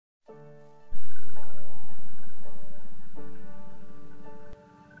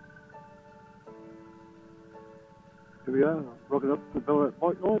Here we are, rocking up to Ballarat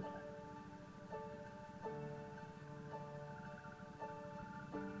Bike Night.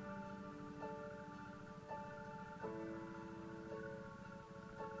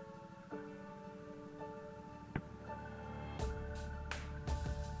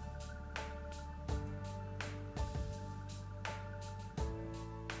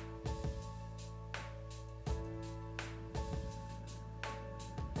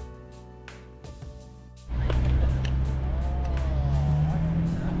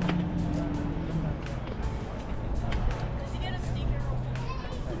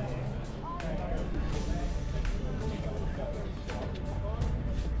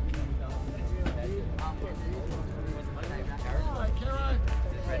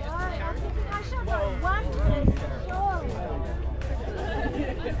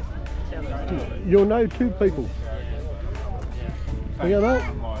 You'll know two people. You know that?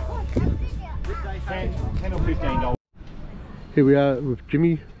 $10 or $15. Here we are with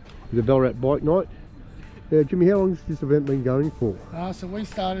Jimmy, the Ballarat Bike Night. Jimmy, how long has this event been going for? So we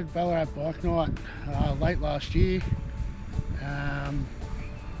started Ballarat Bike Night late last year. I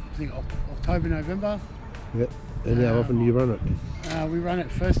think October, November. Yep. And how often do you run it? We run it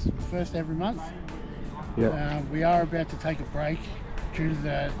first every month. Yep. We are about to take a break due to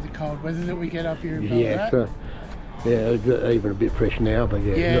the cold weather that we get up here in Ballarat. It's even a bit fresh now, but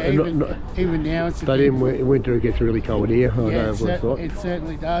even now it's but in winter it gets really cold here. It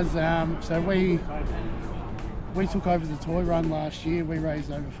certainly does. So we took over the toy run last year. We raised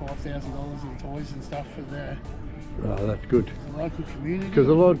over $5,000 in toys and stuff for the that's good. Local community. Because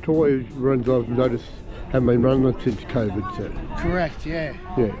a lot of toy runs I've noticed haven't been running since COVID. So. Correct, yeah.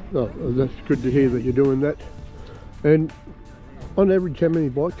 Yeah, that's good to hear that you're doing that. And on average, how many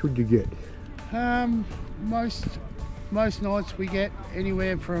bikes would you get? Most nights we get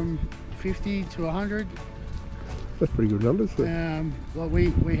anywhere from 50 to 100. That's pretty good numbers. Well,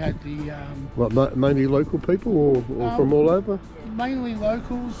 we had the... mainly local people or from all over? Mainly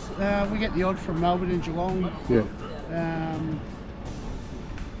locals. We get the odd from Melbourne and Geelong. Yeah.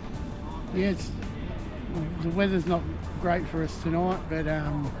 The weather's not great for us tonight, but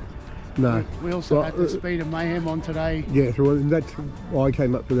no. We also had the Speed of Mayhem on today. Yeah, so that's why I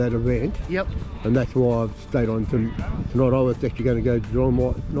came up to that event. Yep. And that's why I've stayed on tonight. I was actually going to go to Geelong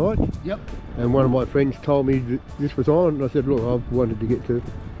night. Yep. And one of my friends told me that this was on, and I said, look, I've wanted to get to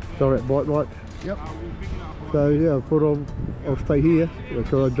Ballarat Bike Night. Yep. So yeah, I thought I'll stay here.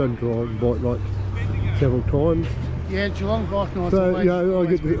 So I've done Geelong Bike Night several times. Yeah, Geelong Bike Night. So I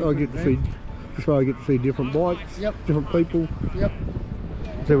get to see. This way I get to see different bikes, different people. Yep.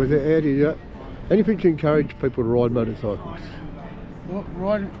 So with that, anything to encourage people to ride motorcycles? Well,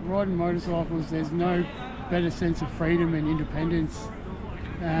 riding motorcycles, there's no better sense of freedom and independence.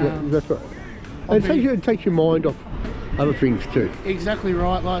 That's right. And it takes your mind off other things too. Exactly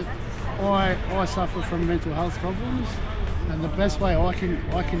right. Like I suffer from mental health problems, and the best way I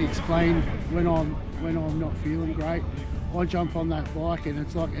can explain when I'm not feeling great, I jump on that bike and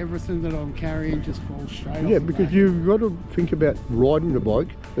it's like everything that I'm carrying just falls straight off. Yeah, because you've got to think about riding the bike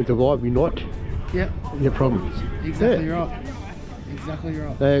and surviving, not your problems. Exactly right. Exactly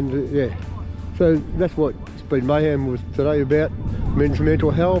right. And so that's what Speed Mayhem was today about, men's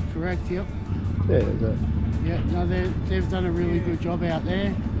mental health. Correct, yep. Yeah, they've done a really good job out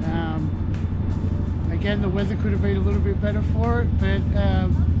there. Again, the weather could have been a little bit better for it, but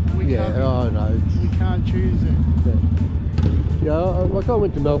we can't choose it. Yeah, like I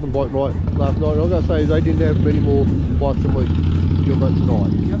went to Melbourne Bike Night last night, and I've got to say they didn't have many more bikes than we did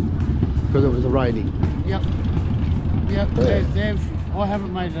tonight. Yep. Because it was raining. Yep. Yep. Yeah. I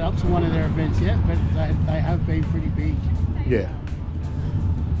haven't made it up to one of their events yet, but they have been pretty big. Yeah.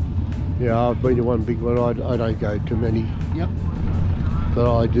 Yeah, I've been to one big one. I don't go to many. Yep.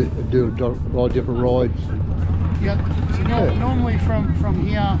 But I do a lot of different rides. Yep. So normally from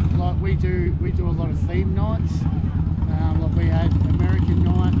here, like we do a lot of theme nights. Like we had American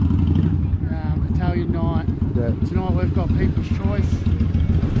night, Italian night. Yeah. Tonight we've got People's Choice.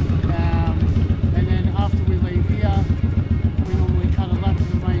 And then after we leave here, we normally cut a lap of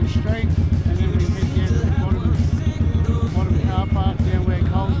the main street, and then we head down to the bottom car park down where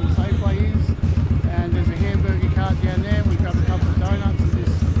Coles and Safeway is. And there's a hamburger cart down there. We grab a couple of donuts and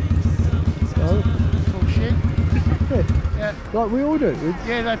just talk shit. Yeah. Like we all do.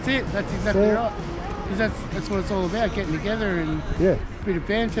 Yeah, that's it. That's exactly right. Because that's what it's all about, getting together and a bit of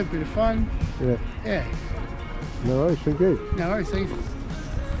banter, a bit of fun. Yeah. No worries, thank you. No worries, thank you.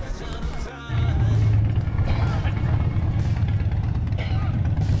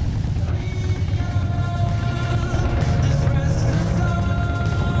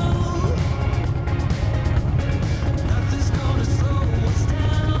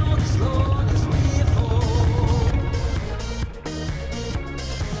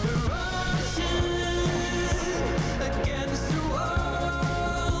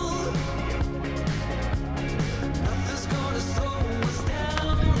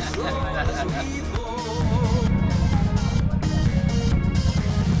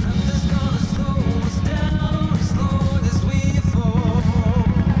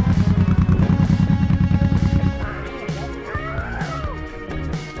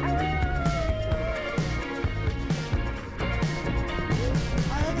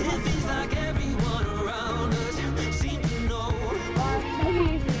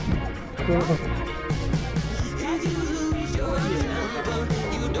 On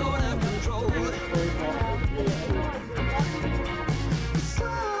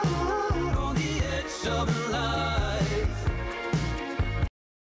the edge of life.